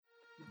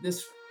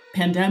this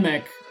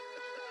pandemic,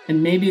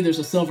 and maybe there's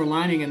a silver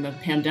lining in the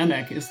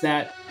pandemic, is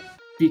that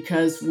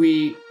because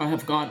we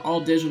have gone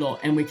all digital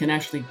and we can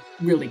actually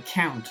really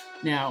count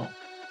now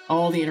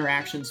all the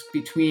interactions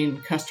between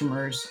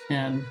customers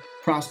and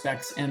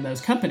prospects and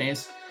those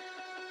companies,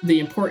 the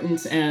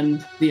importance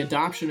and the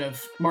adoption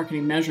of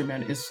marketing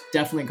measurement is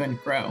definitely going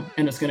to grow,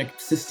 and it's going to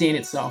sustain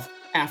itself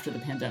after the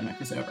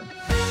pandemic is over.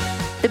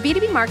 The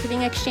B2B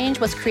Marketing Exchange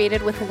was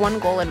created with one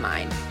goal in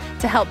mind: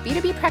 to help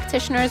B2B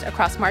practitioners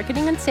across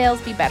marketing and sales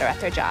be better at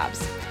their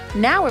jobs.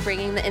 Now we're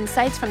bringing the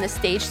insights from the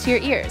stage to your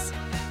ears.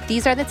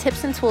 These are the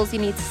tips and tools you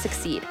need to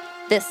succeed.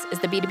 This is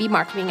the B2B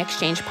Marketing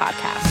Exchange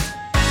podcast.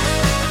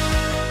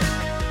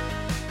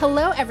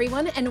 Hello,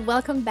 everyone, and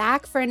welcome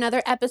back for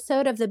another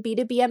episode of the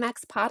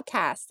B2BMX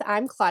podcast.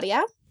 I'm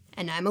Claudia.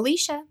 And I'm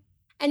Alicia.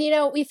 And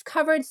we've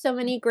covered so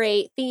many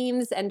great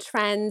themes and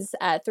trends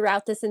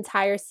throughout this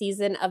entire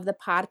season of the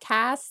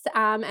podcast,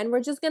 and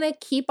we're just going to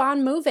keep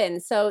on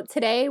moving. So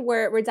today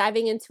we're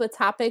diving into a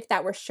topic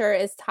that we're sure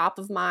is top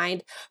of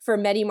mind for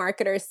many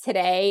marketers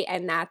today,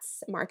 and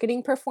that's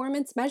marketing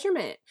performance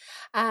measurement.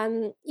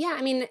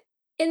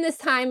 In this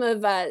time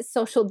of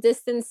social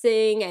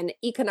distancing and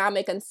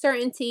economic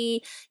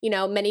uncertainty,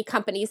 many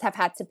companies have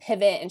had to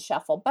pivot and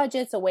shuffle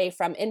budgets away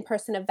from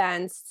in-person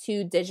events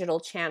to digital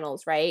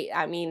channels, right?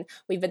 I mean,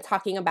 we've been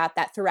talking about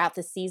that throughout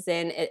the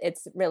season.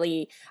 It's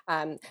really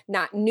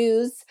not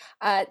news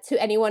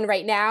to anyone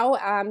right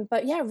now.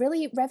 But yeah,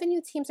 really, revenue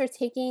teams are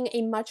taking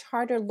a much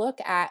harder look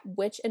at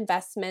which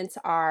investments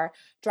are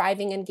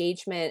driving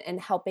engagement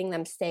and helping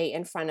them stay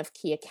in front of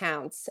key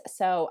accounts.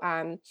 So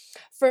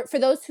for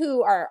those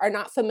who are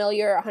not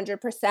familiar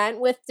 100%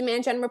 with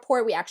Demand Gen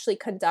Report, we actually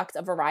conduct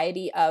a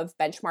variety of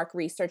benchmark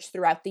research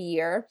throughout the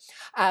year,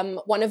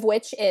 one of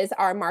which is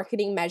our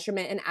marketing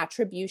measurement and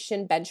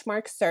attribution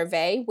benchmark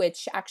survey,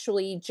 which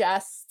actually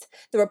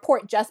the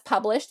report just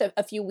published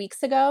a few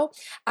weeks ago.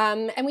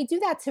 And we do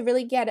that to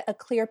really get a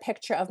clear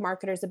picture of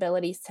marketers'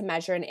 abilities to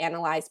measure and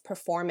analyze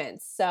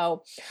performance.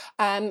 So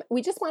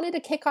we just wanted to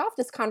kick off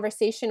this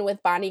conversation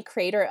with Bonnie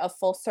Crater of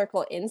Full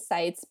Circle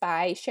Insights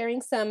by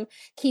sharing some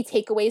key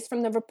takeaways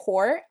from the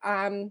report.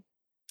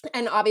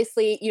 And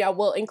obviously,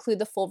 we'll include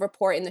the full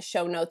report in the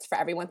show notes for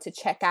everyone to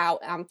check out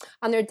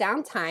on their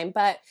downtime.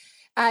 But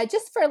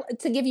just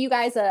to give you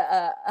guys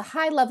a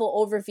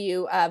high-level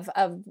overview of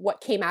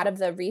what came out of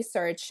the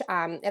research,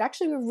 it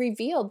actually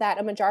revealed that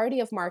a majority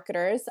of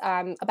marketers,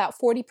 about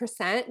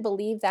 40%,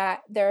 believe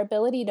that their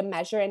ability to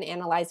measure and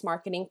analyze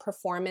marketing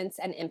performance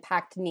and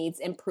impact needs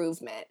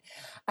improvement.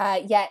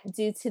 Yet,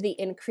 due to the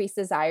increased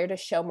desire to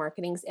show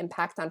marketing's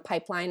impact on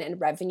pipeline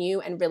and revenue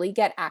and really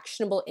get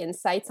actionable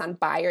insights on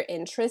buyer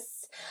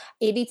interests,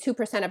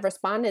 82% of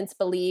respondents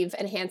believe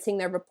enhancing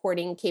their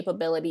reporting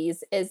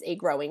capabilities is a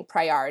growing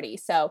priority.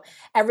 So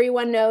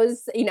everyone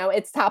knows,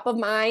 it's top of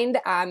mind,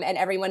 and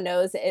everyone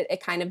knows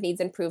it kind of needs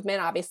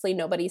improvement. Obviously,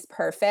 nobody's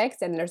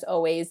perfect, and there's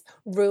always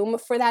room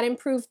for that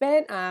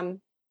improvement.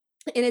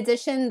 In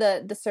addition,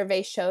 the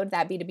survey showed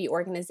that B2B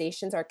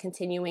organizations are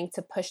continuing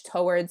to push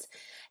towards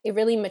a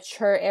really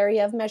mature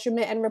area of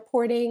measurement and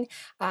reporting,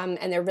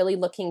 and they're really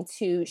looking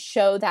to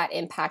show that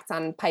impact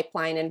on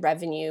pipeline and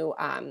revenue.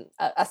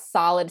 A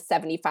solid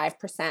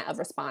 75% of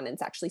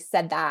respondents actually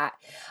said that.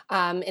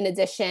 In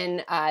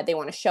addition, they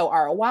want to show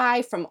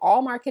ROI from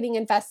all marketing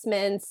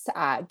investments,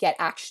 get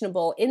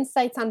actionable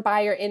insights on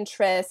buyer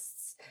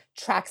interests,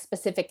 track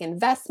specific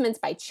investments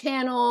by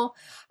channel,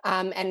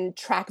 and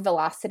track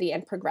velocity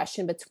and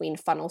progression between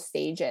funnel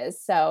stages.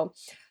 So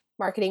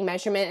marketing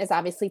measurement is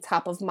obviously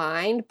top of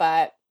mind,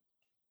 but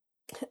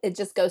it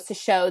just goes to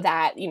show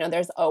that,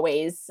 there's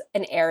always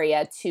an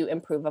area to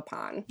improve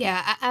upon.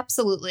 Yeah,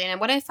 absolutely.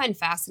 And what I find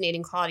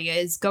fascinating, Claudia,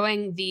 is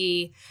going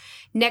the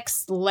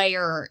next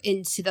layer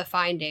into the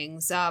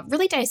findings,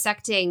 really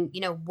dissecting,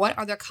 what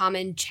are the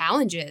common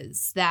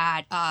challenges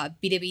that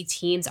B2B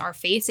teams are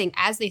facing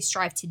as they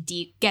strive to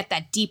get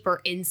that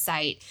deeper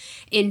insight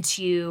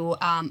into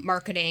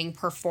marketing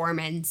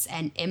performance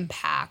and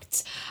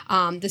impact.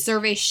 The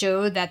survey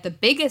showed that the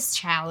biggest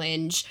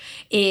challenge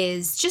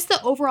is just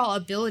the overall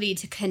ability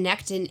to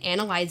connect and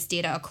analyze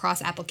data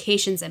across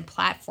applications and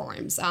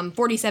platforms.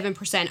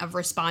 47% of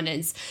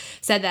respondents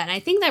said that. And I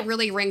think that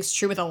really rings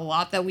true with a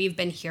lot that we've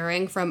been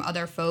hearing from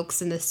other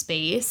folks in the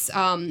space,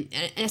 and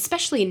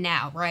especially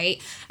now,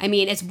 right? I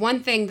mean, it's one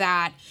thing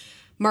that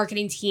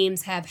marketing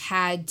teams have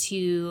had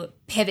to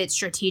pivot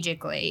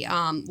strategically,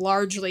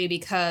 largely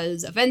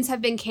because events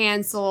have been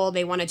canceled.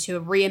 They wanted to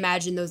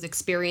reimagine those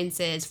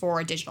experiences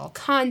for digital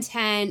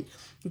content,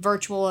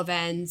 virtual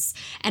events,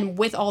 and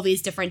with all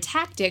these different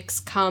tactics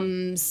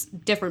comes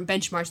different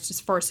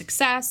benchmarks for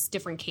success,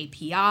 different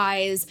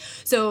KPIs.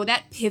 So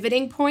that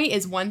pivoting point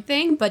is one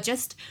thing, but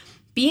just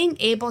being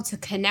able to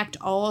connect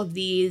all of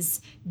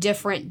these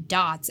different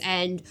dots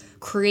and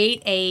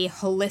create a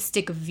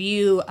holistic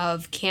view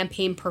of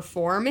campaign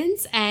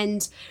performance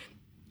and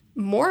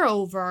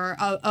moreover,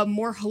 a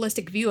more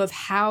holistic view of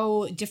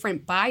how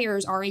different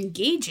buyers are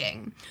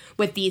engaging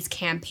with these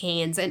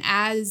campaigns. And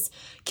as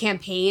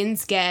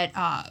campaigns get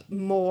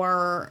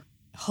more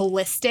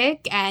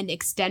holistic and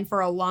extend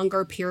for a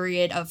longer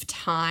period of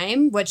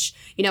time, which,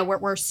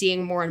 we're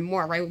seeing more and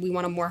more, right? We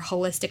want a more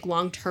holistic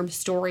long-term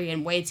story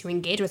and way to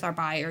engage with our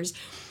buyers.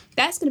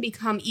 That's going to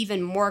become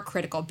even more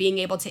critical, being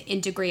able to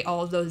integrate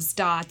all of those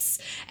dots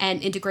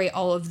and integrate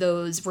all of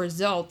those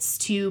results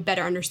to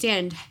better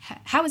understand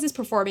how is this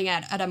performing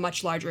at a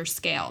much larger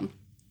scale.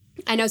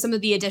 I know some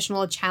of the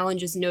additional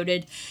challenges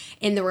noted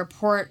in the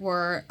report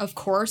were, of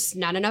course,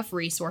 not enough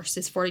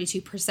resources.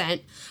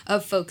 42%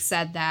 of folks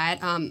said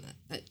that,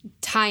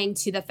 tying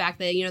to the fact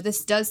that,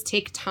 this does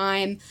take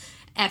time,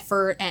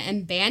 effort,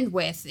 and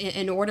bandwidth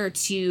in order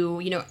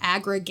to,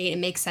 aggregate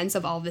and make sense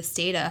of all this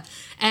data.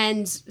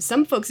 And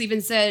some folks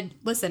even said,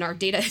 listen, our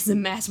data is a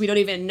mess. We don't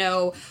even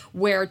know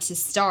where to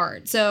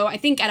start. So I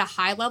think at a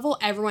high level,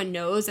 everyone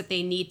knows that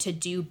they need to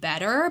do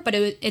better, but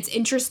it's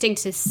interesting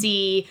to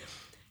see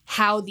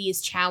how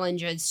these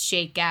challenges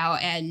shake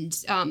out. And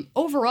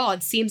overall,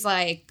 it seems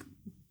like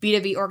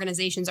B2B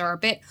organizations are a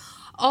bit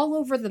all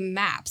over the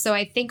map. So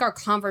I think our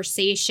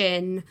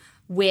conversation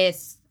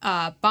with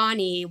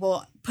Bonnie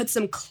will put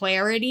some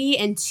clarity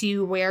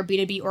into where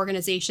B2B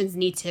organizations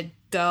need to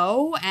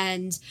go.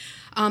 And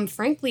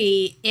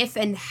frankly, if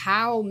and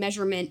how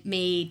measurement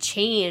may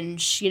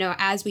change,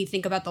 as we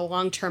think about the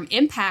long-term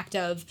impact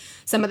of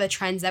some of the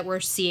trends that we're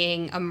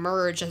seeing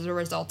emerge as a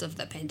result of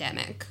the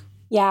pandemic.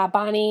 Yeah,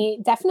 Bonnie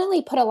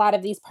definitely put a lot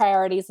of these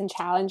priorities and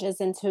challenges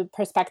into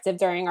perspective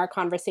during our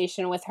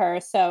conversation with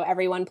her. So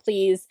everyone,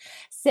 please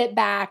sit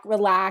back,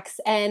 relax,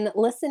 and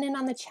listen in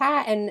on the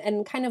chat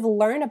and kind of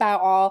learn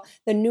about all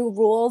the new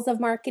rules of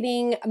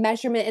marketing,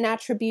 measurement, and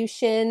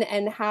attribution,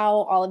 and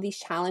how all of these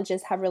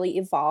challenges have really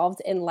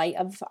evolved in light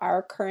of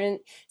our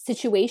current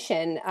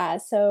situation.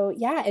 So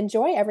yeah,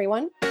 enjoy,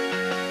 everyone.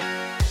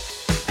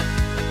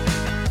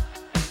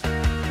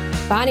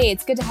 Bonnie,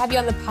 it's good to have you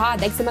on the pod.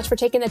 Thanks so much for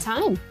taking the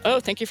time. Oh,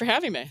 thank you for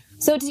having me.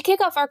 So to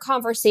kick off our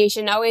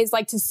conversation, I always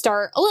like to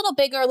start a little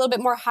bigger, a little bit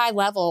more high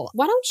level.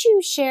 Why don't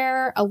you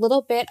share a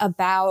little bit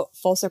about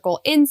Full Circle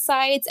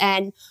Insights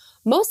and,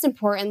 most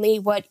importantly,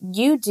 what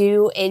you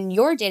do in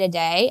your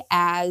day-to-day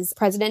as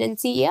president and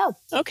CEO?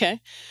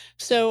 Okay.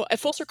 So at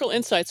Full Circle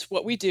Insights,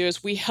 what we do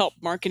is we help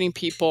marketing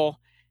people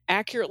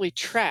accurately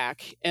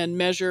track and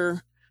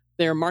measure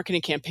their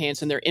marketing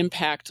campaigns and their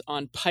impact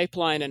on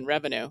pipeline and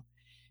revenue.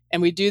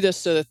 And we do this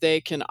so that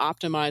they can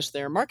optimize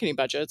their marketing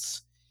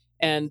budgets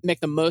and make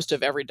the most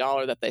of every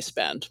dollar that they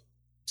spend.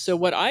 So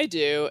what I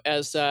do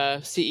as a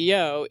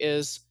CEO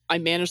is I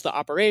manage the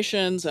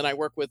operations and I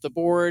work with the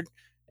board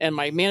and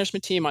my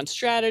management team on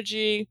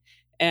strategy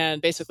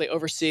and basically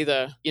oversee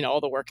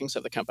all the workings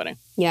of the company.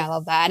 Yeah, I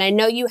love that. And I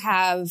know you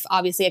have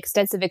obviously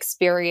extensive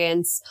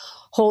experience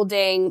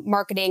holding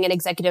marketing and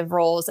executive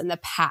roles in the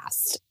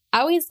past. I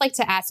always like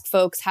to ask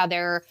folks how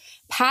their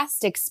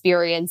past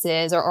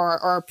experiences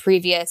or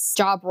previous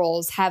job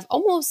roles have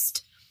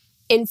almost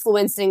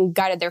influenced and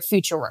guided their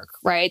future work,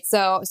 right?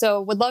 So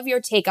would love your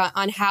take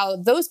on how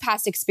those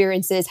past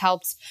experiences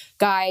helped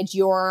guide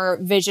your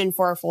vision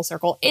for Full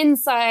Circle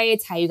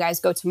Insights, how you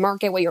guys go to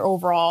market, what your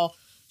overall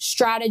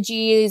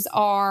strategies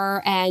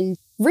are, and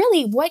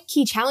really what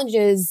key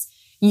challenges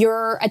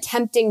you're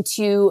attempting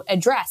to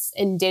address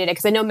in day-to-day,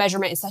 because I know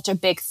measurement is such a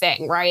big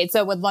thing, right?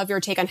 So would love your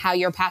take on how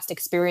your past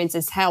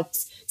experiences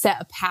helped set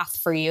a path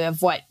for you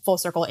of what Full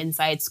Circle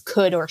Insights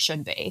could or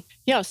should be.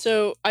 Yeah,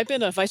 so I've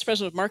been a vice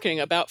president of marketing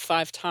about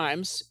 5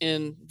 times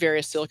in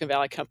various Silicon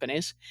Valley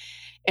companies.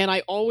 And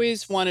I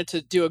always wanted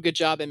to do a good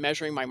job in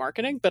measuring my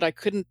marketing, but I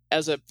couldn't,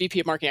 as a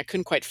VP of marketing, I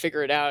couldn't quite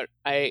figure it out.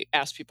 I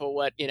asked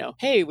people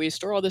hey, we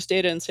store all this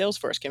data in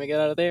Salesforce. Can we get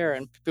out of there?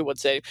 And people would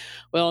say,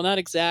 well, not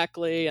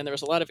exactly. And there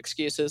was a lot of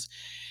excuses.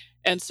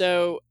 And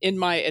so in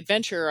my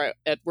adventure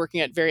at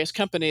working at various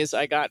companies,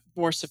 I got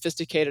more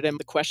sophisticated in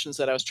the questions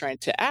that I was trying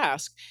to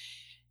ask.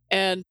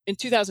 And in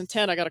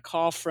 2010, I got a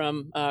call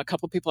from a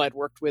couple of people I'd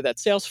worked with at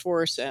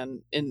Salesforce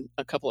and in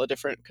a couple of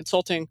different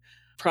consulting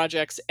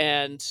projects.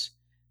 And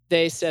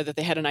they said that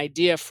they had an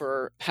idea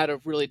for how to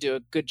really do a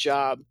good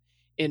job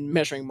in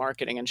measuring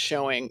marketing and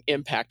showing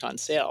impact on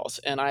sales.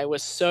 And I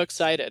was so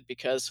excited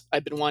because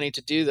I've been wanting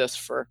to do this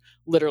for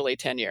literally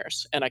 10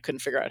 years and I couldn't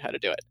figure out how to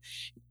do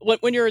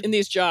it. When you're in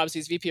these jobs,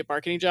 these VP of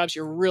marketing jobs,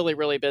 you're really,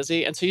 really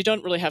busy. And so you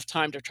don't really have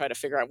time to try to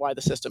figure out why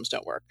the systems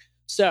don't work.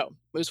 So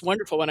it was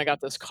wonderful when I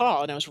got this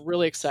call and I was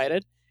really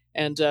excited.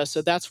 And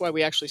so that's why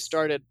we actually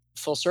started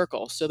Full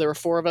Circle. So there were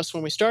 4 of us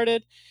when we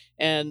started,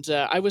 and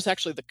I was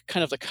actually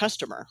the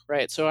customer,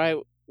 right? So I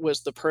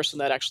was the person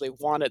that actually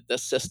wanted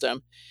this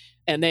system,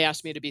 and they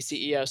asked me to be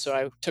CEO, so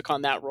I took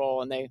on that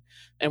role,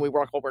 and we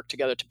all worked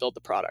together to build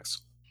the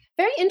products.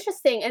 Very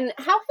interesting. And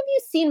how have you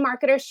seen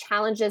marketers'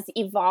 challenges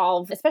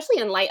evolve, especially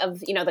in light of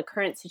the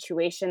current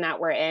situation that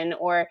we're in,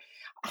 or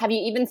have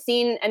you even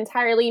seen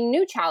entirely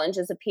new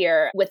challenges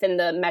appear within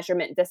the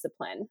measurement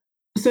discipline?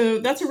 So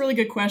that's a really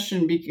good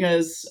question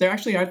because there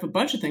actually are a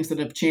bunch of things that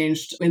have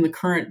changed in the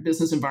current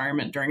business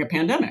environment during a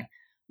pandemic.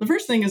 The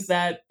first thing is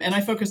that, and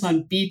I focus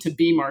on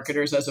B2B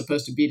marketers as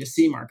opposed to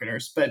B2C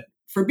marketers, but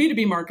for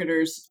B2B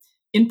marketers,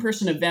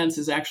 in-person events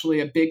is actually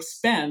a big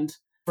spend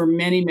for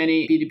many,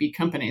 many B2B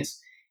companies.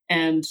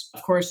 And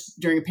of course,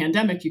 during a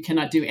pandemic, you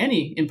cannot do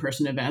any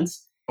in-person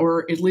events,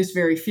 or at least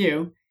very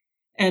few.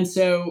 And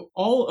so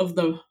all of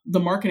the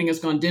marketing has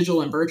gone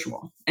digital and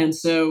virtual. And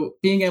so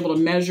being able to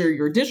measure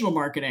your digital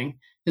marketing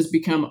has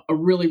become a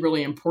really,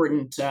 really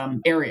important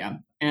area.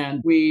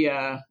 And we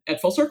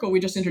at Full Circle, we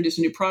just introduced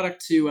a new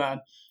product to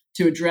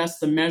address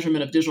the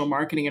measurement of digital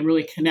marketing and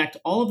really connect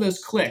all of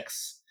those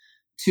clicks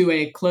to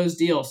a closed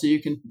deal, so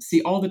you can see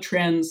all the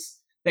trends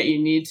that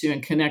you need to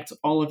and connect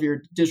all of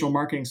your digital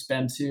marketing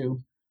spend to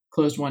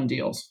closed won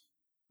deals.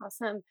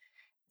 Awesome.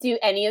 Do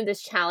any of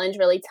this challenge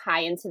really tie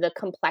into the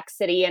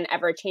complexity and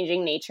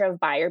ever-changing nature of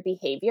buyer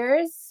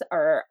behaviors?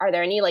 Or are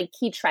there any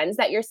key trends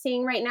that you're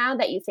seeing right now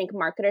that you think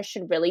marketers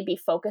should really be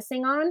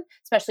focusing on,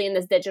 especially in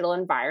this digital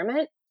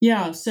environment?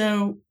 Yeah.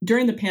 So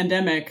during the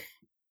pandemic,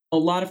 a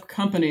lot of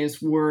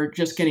companies were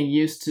just getting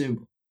used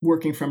to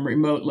working from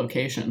remote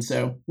locations.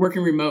 So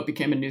working remote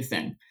became a new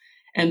thing.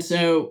 And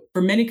so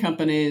for many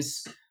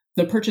companies,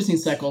 the purchasing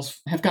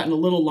cycles have gotten a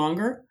little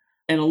longer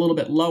and a little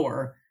bit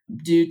lower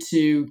due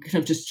to kind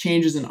of just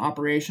changes in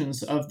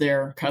operations of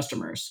their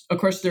customers. Of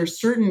course, there are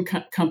certain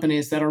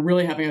companies that are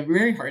really having a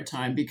very hard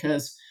time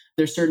because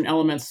there's certain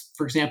elements.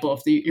 For example,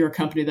 if you're a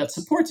company that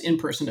supports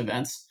in-person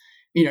events,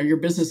 your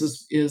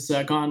business is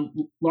gone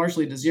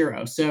largely to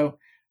zero. So,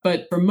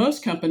 but for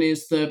most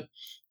companies that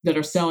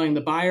are selling,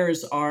 the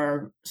buyers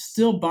are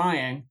still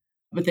buying,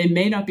 but they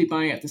may not be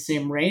buying at the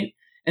same rate,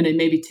 and they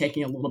may be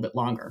taking a little bit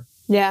longer.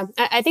 Yeah,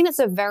 I think that's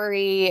a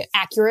very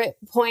accurate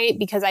point,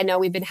 because I know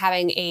we've been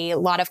having a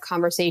lot of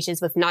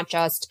conversations with not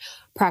just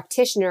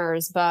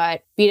practitioners,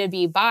 but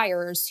B2B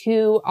buyers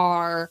who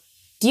are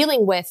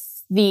dealing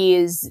with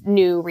these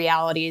new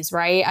realities,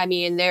 right? I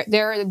mean,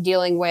 they're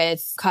dealing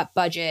with cut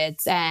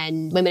budgets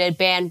and limited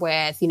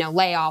bandwidth,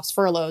 layoffs,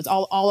 furloughs,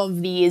 all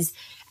of these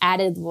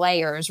added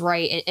layers,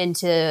 right,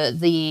 into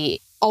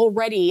the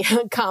already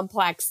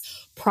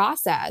complex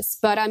process.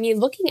 But I mean,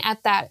 looking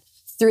at that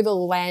through the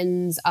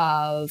lens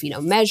of,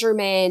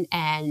 measurement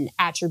and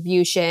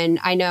attribution,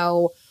 I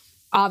know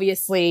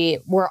obviously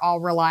we're all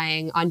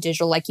relying on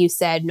digital, like you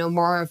said, no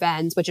more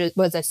events, which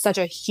was such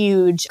a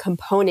huge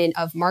component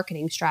of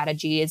marketing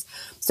strategies.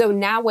 So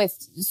now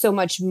with so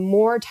much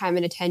more time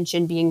and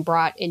attention being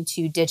brought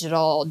into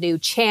digital, new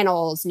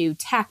channels, new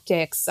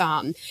tactics,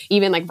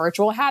 even like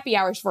virtual happy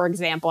hours, for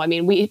example, I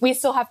mean, we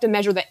still have to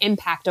measure the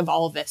impact of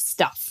all of this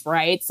stuff,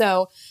 right?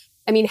 So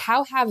I mean,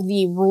 how have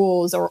the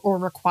rules or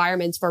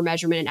requirements for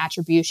measurement and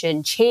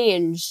attribution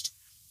changed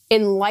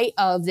in light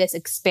of this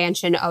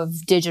expansion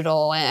of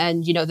digital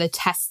and, the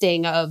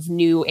testing of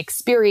new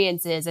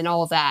experiences and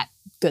all of that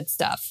good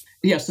stuff?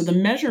 Yeah, so the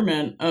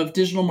measurement of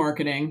digital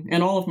marketing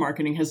and all of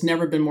marketing has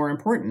never been more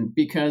important,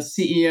 because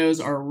CEOs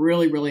are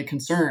really, really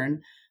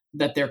concerned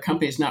that their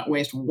companies not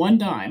waste one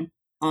dime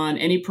on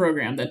any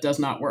program that does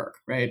not work,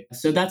 right?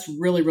 So that's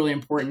really, really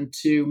important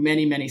to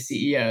many, many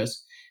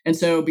CEOs. And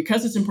so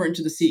because it's important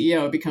to the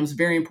CEO, it becomes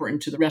very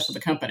important to the rest of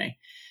the company.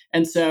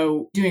 And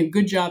so doing a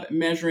good job at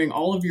measuring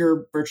all of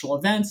your virtual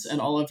events and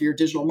all of your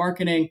digital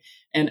marketing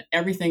and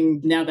everything,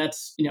 now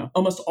that's,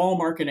 almost all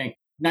marketing,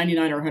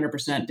 99 or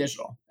 100%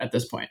 digital at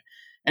this point.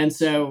 And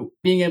so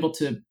being able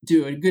to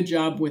do a good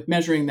job with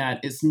measuring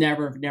that is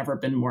never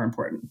been more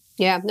important.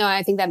 Yeah, no,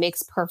 I think that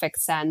makes perfect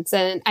sense.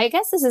 And I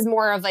guess this is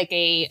more of like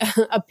a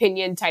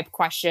opinion type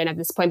question at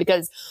this point,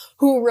 because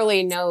who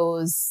really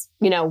knows,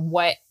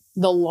 what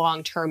the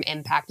long-term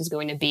impact is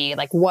going to be.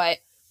 Like what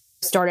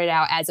started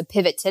out as a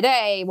pivot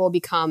today will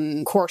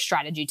become core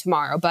strategy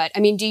tomorrow. But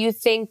I mean, do you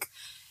think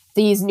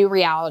these new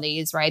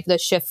realities, right, the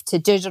shift to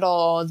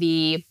digital,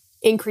 the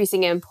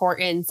increasing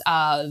importance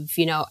of,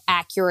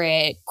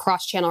 accurate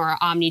cross-channel or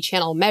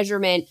omni-channel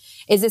measurement,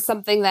 is this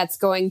something that's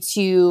going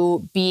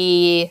to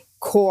be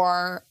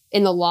core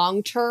in the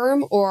long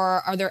term?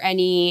 Or are there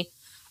any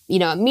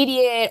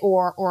immediate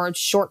or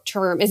short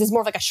term? Is this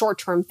more of like a short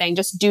term thing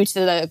just due to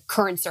the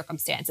current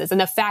circumstances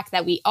and the fact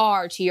that we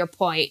are, to your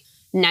point,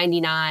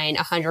 99,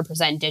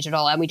 100%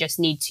 digital, and we just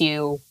need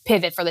to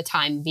pivot for the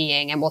time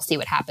being, and we'll see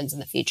what happens in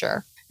the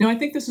future? No, I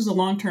think this is a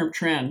long-term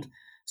trend.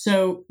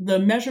 So the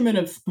measurement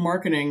of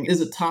marketing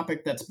is a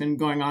topic that's been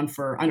going on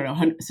for,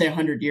 say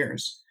 100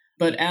 years.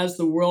 But as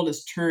the world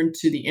has turned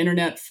to the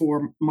internet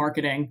for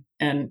marketing,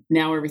 and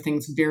now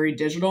everything's very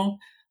digital,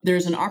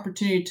 there's an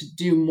opportunity to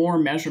do more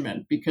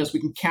measurement because we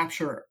can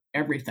capture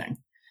everything.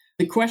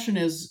 The question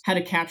is how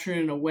to capture it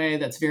in a way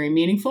that's very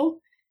meaningful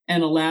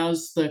and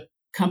allows the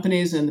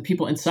companies and the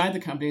people inside the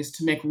companies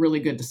to make really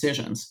good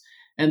decisions.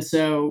 And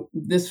so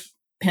this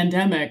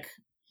pandemic,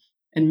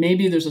 and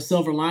maybe there's a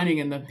silver lining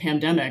in the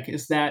pandemic,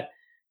 is that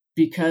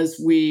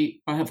because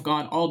we have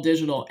gone all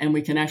digital and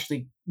we can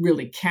actually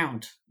really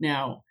count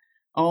now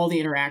all the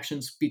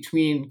interactions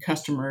between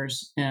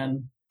customers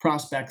and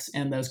prospects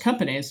and those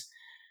companies,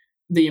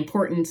 the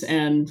importance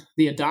and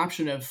the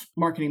adoption of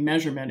marketing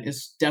measurement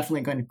is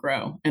definitely going to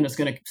grow, and it's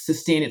going to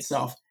sustain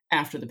itself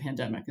after the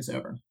pandemic is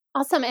over.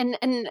 Awesome.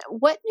 And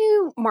what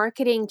new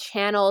marketing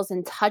channels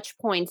and touch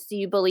points do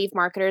you believe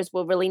marketers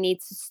will really need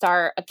to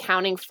start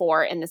accounting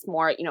for in this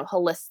more,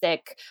 holistic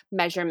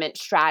measurement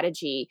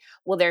strategy?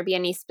 Will there be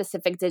any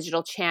specific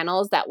digital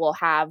channels that will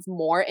have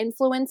more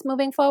influence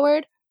moving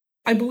forward?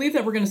 I believe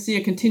that we're going to see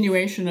a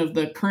continuation of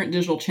the current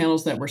digital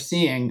channels that we're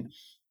seeing,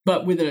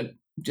 but with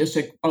just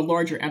a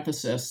larger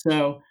emphasis.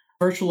 So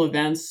virtual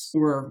events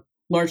were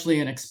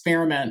largely an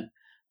experiment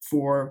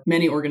for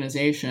many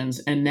organizations,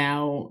 and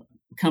now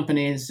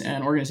companies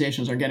and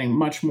organizations are getting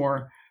much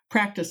more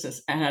practice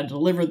at how to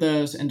deliver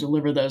those and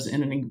deliver those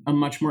in a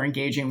much more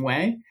engaging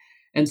way.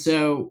 And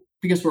so,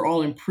 because we're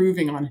all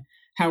improving on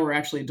how we're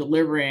actually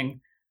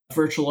delivering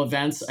virtual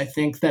events, I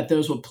think that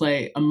those will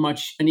play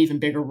an even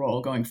bigger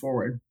role going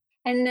forward.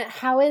 And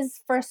how is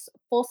First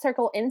Full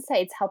Circle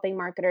Insights helping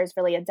marketers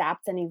really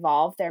adapt and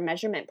evolve their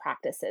measurement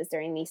practices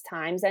during these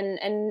times and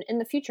in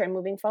the future and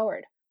moving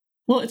forward?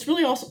 Well, it's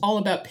really also all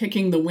about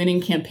picking the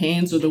winning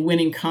campaigns or the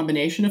winning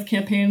combination of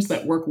campaigns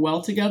that work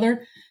well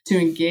together to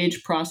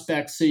engage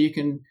prospects so you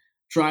can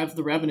drive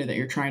the revenue that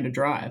you're trying to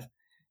drive.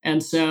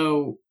 And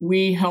so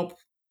we help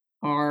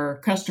our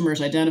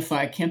customers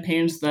identify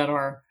campaigns that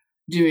are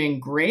doing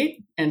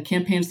great and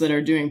campaigns that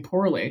are doing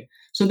poorly,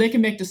 so they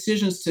can make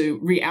decisions to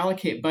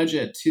reallocate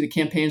budget to the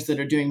campaigns that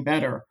are doing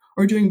better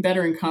or doing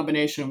better in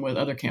combination with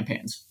other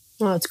campaigns.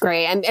 Well, that's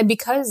great. And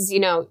because,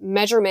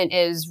 measurement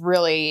is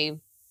really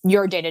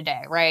your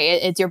day-to-day,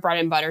 right? It's your bread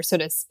and butter, so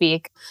to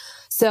speak.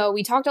 So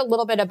we talked a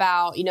little bit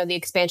about, the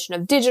expansion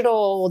of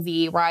digital,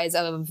 the rise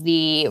of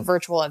the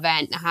virtual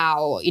event,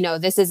 how,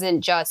 this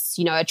isn't just,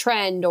 a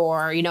trend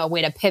or, a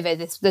way to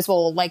pivot. This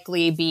will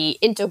likely be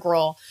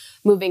integral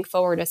moving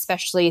forward,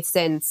 especially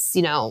since,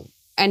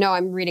 I know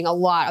I'm reading a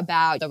lot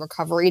about the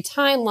recovery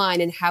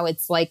timeline and how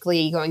it's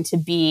likely going to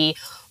be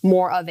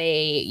more of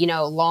a,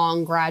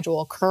 long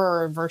gradual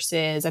curve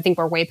versus I think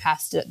we're way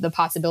past the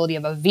possibility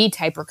of a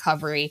V-type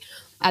recovery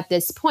at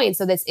this point.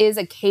 So this is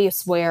a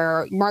case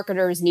where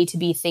marketers need to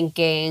be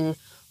thinking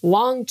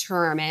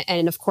long-term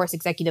and of course,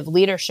 executive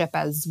leadership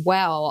as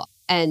well.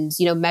 And,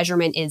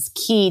 measurement is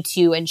key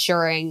to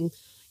ensuring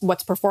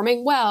what's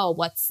performing well,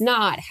 what's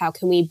not, how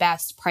can we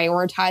best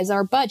prioritize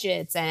our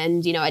budgets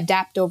and,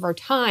 adapt over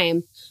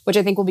time, which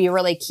I think will be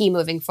really key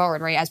moving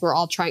forward, right? As we're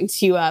all trying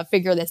to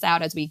figure this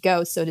out as we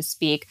go, so to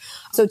speak.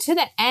 So to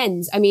that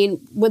end,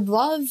 would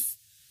love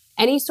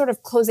any sort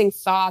of closing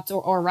thoughts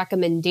or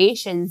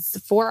recommendations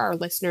for our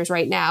listeners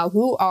right now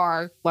who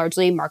are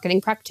largely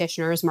marketing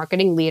practitioners,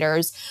 marketing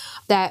leaders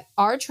that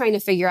are trying to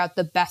figure out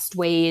the best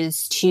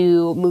ways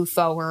to move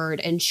forward,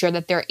 ensure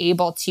that they're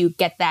able to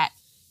get that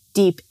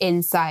deep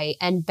insight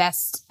and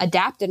best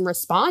adapt and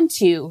respond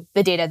to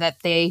the data that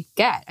they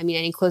get.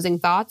 Any closing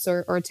thoughts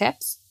or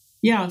tips?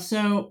 Yeah.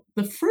 So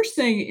the first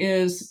thing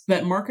is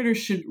that marketers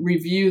should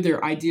review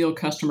their ideal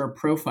customer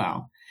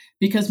profile,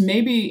 because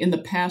maybe in the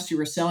past you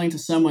were selling to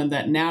someone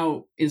that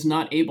now is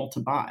not able to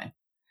buy.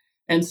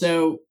 And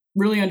so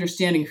really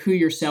understanding who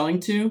you're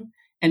selling to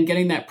and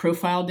getting that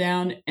profile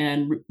down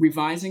and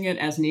revising it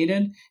as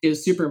needed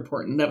is super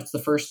important. That's the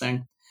first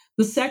thing.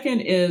 The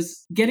second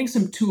is getting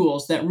some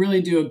tools that really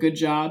do a good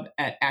job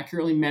at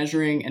accurately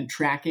measuring and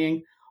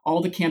tracking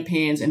all the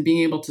campaigns and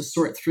being able to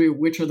sort through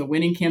which are the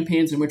winning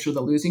campaigns and which are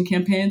the losing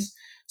campaigns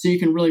so you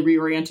can really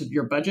reorient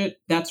your budget.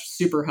 That's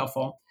super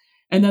helpful.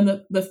 And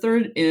then the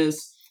third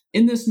is,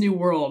 in this new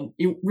world,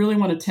 you really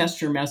want to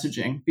test your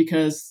messaging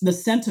because the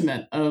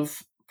sentiment of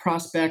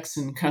prospects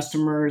and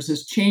customers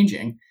is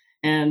changing.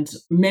 And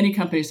many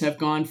companies have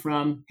gone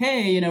from,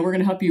 hey, we're going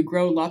to help you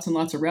grow lots and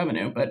lots of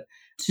revenue, but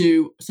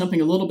to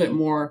something a little bit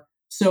more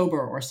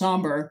sober or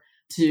somber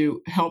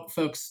to help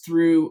folks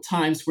through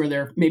times where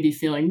they're maybe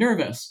feeling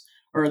nervous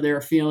or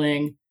they're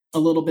feeling a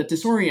little bit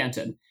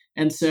disoriented.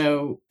 And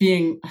so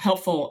being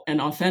helpful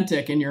and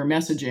authentic in your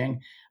messaging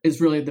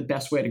is really the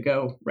best way to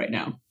go right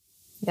now.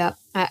 Yep.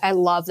 I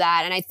love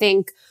that. And I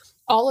think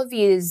all of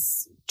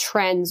these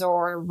trends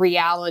or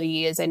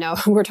realities, I know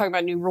we're talking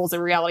about new rules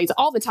and realities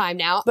all the time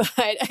now, but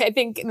I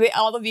think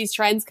all of these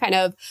trends kind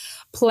of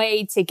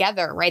play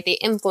together, right? They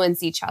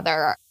influence each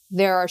other.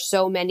 There are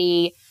so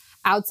many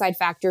outside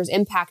factors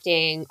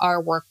impacting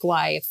our work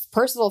life,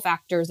 personal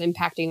factors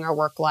impacting our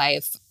work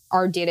life.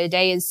 Our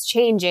day-to-day is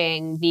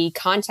changing. The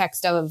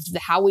context of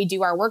how we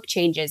do our work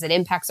changes. It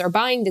impacts our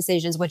buying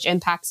decisions, which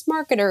impacts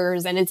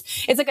marketers. And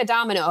it's like a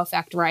domino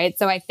effect, right?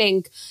 So I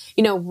think,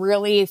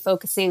 really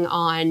focusing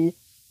on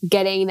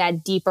getting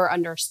that deeper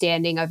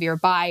understanding of your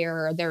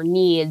buyer, their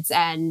needs,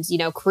 and,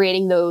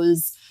 creating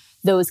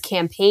those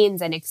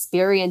campaigns and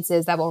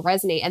experiences that will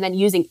resonate. And then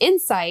using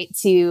insight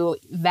to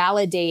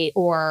validate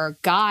or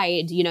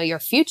guide, your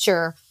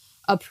future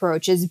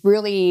approach is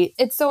really,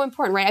 it's so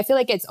important, right? I feel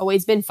like it's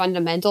always been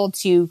fundamental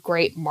to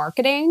great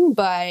marketing,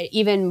 but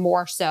even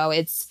more so,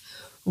 it's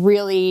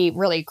really,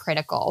 really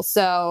critical.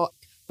 So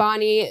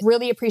Bonnie,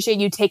 really appreciate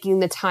you taking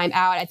the time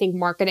out. I think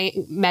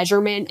marketing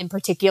measurement in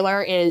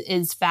particular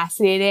is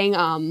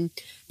fascinating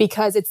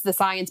because it's the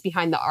science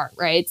behind the art,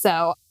 right?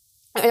 So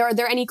are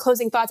there any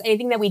closing thoughts,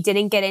 anything that we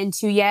didn't get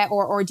into yet,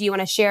 or do you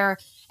want to share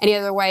any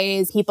other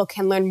ways people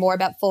can learn more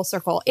about Full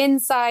Circle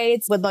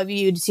Insights? Would love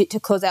you to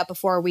close out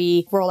before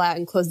we roll out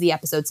and close the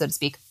episode, so to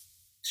speak.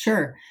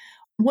 Sure.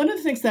 One of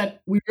the things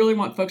that we really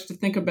want folks to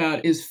think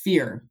about is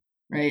fear,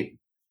 right?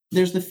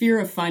 There's the fear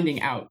of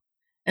finding out.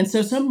 And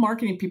so some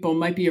marketing people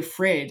might be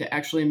afraid to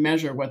actually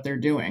measure what they're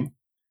doing.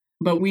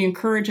 But we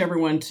encourage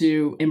everyone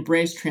to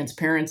embrace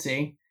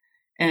transparency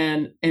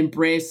and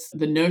embrace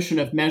the notion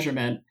of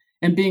measurement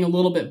and being a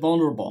little bit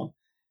vulnerable,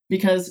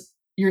 because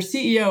your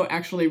CEO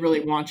actually really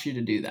wants you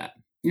to do that.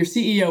 Your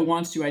CEO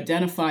wants to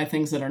identify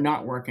things that are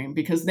not working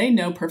because they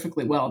know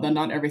perfectly well that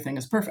not everything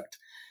is perfect.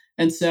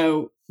 And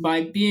so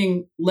by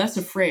being less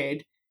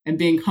afraid and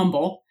being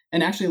humble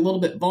and actually a little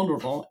bit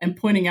vulnerable and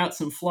pointing out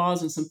some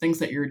flaws and some things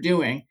that you're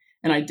doing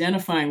and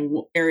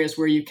identifying areas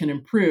where you can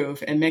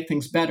improve and make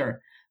things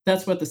better,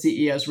 that's what the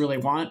CEOs really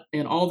want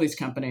in all these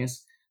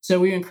companies. So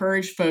we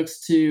encourage folks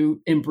to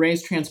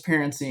embrace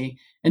transparency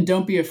and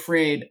don't be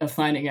afraid of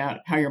finding out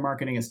how your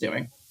marketing is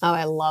doing. Oh,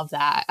 I love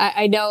that.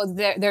 I know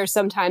there's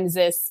sometimes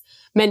this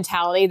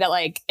mentality that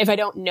like, if I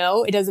don't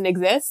know, it doesn't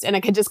exist and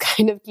I can just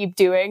kind of keep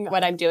doing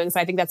what I'm doing. So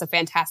I think that's a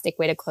fantastic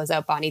way to close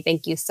out, Bonnie.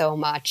 Thank you so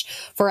much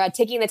for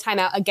taking the time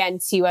out again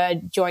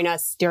to join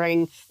us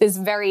during this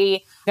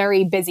very,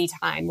 very busy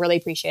time. Really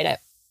appreciate it.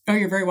 Oh,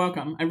 you're very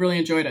welcome. I really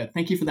enjoyed it.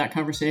 Thank you for that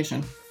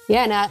conversation.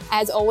 Yeah, and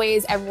as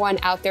always, everyone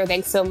out there,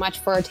 thanks so much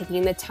for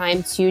taking the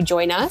time to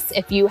join us.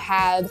 If you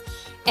have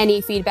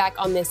any feedback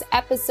on this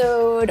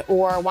episode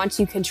or want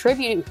to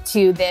contribute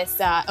to this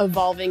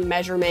evolving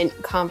measurement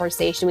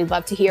conversation, we'd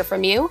love to hear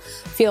from you.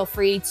 Feel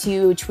free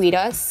to tweet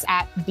us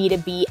at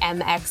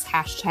B2BMX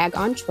hashtag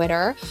on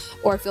Twitter,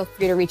 or feel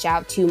free to reach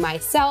out to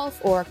myself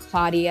or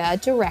Claudia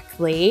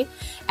directly.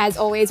 As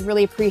always,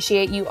 really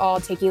appreciate you all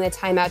taking the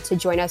time out to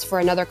join us for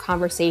another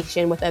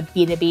conversation with a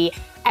B2B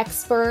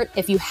expert.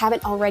 If you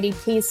haven't already,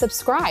 please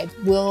subscribe.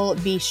 We'll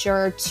be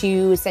sure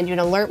to send you an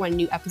alert when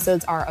new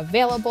episodes are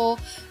available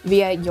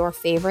via your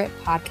favorite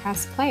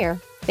podcast player.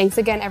 Thanks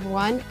again,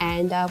 everyone,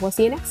 and we'll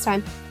see you next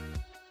time.